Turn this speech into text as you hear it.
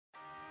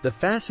The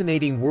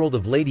fascinating world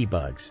of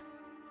ladybugs.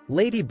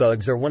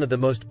 Ladybugs are one of the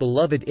most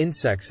beloved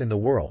insects in the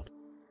world.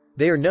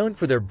 They are known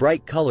for their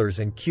bright colors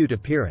and cute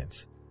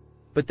appearance.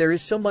 But there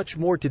is so much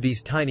more to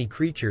these tiny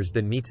creatures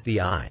than meets the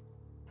eye.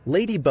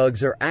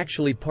 Ladybugs are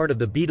actually part of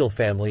the beetle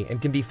family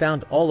and can be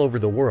found all over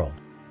the world.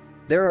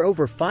 There are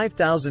over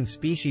 5,000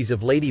 species of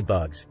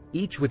ladybugs,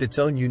 each with its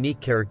own unique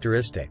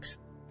characteristics.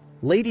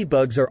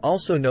 Ladybugs are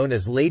also known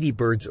as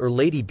ladybirds or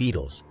lady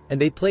beetles,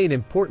 and they play an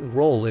important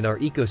role in our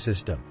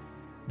ecosystem.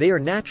 They are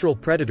natural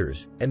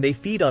predators, and they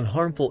feed on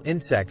harmful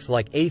insects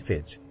like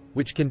aphids,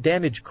 which can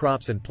damage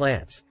crops and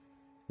plants.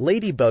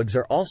 Ladybugs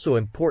are also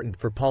important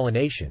for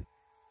pollination.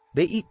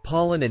 They eat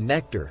pollen and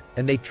nectar,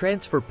 and they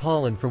transfer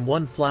pollen from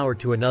one flower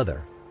to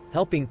another,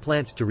 helping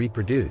plants to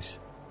reproduce.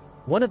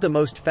 One of the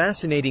most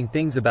fascinating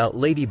things about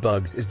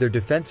ladybugs is their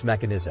defense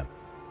mechanism.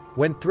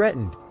 When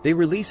threatened, they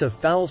release a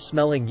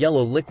foul-smelling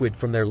yellow liquid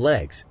from their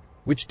legs,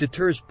 which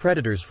deters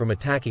predators from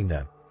attacking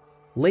them.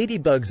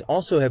 Ladybugs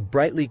also have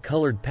brightly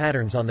colored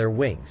patterns on their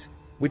wings,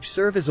 which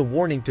serve as a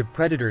warning to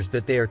predators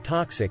that they are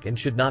toxic and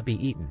should not be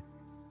eaten.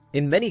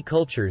 In many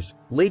cultures,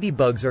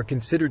 ladybugs are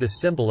considered a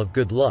symbol of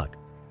good luck.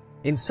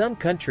 In some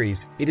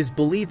countries, it is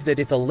believed that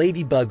if a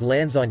ladybug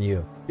lands on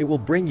you, it will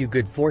bring you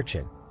good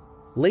fortune.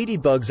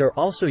 Ladybugs are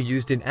also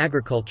used in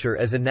agriculture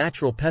as a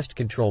natural pest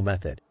control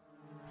method.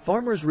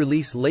 Farmers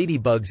release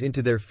ladybugs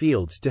into their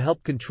fields to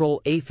help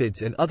control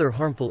aphids and other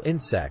harmful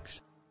insects,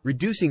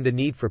 reducing the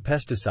need for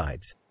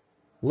pesticides.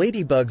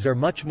 Ladybugs are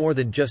much more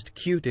than just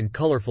cute and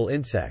colorful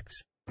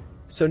insects.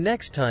 So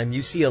next time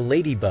you see a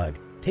ladybug,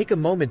 take a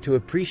moment to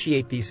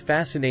appreciate these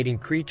fascinating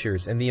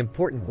creatures and the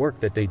important work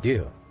that they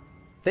do.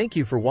 Thank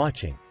you for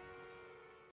watching.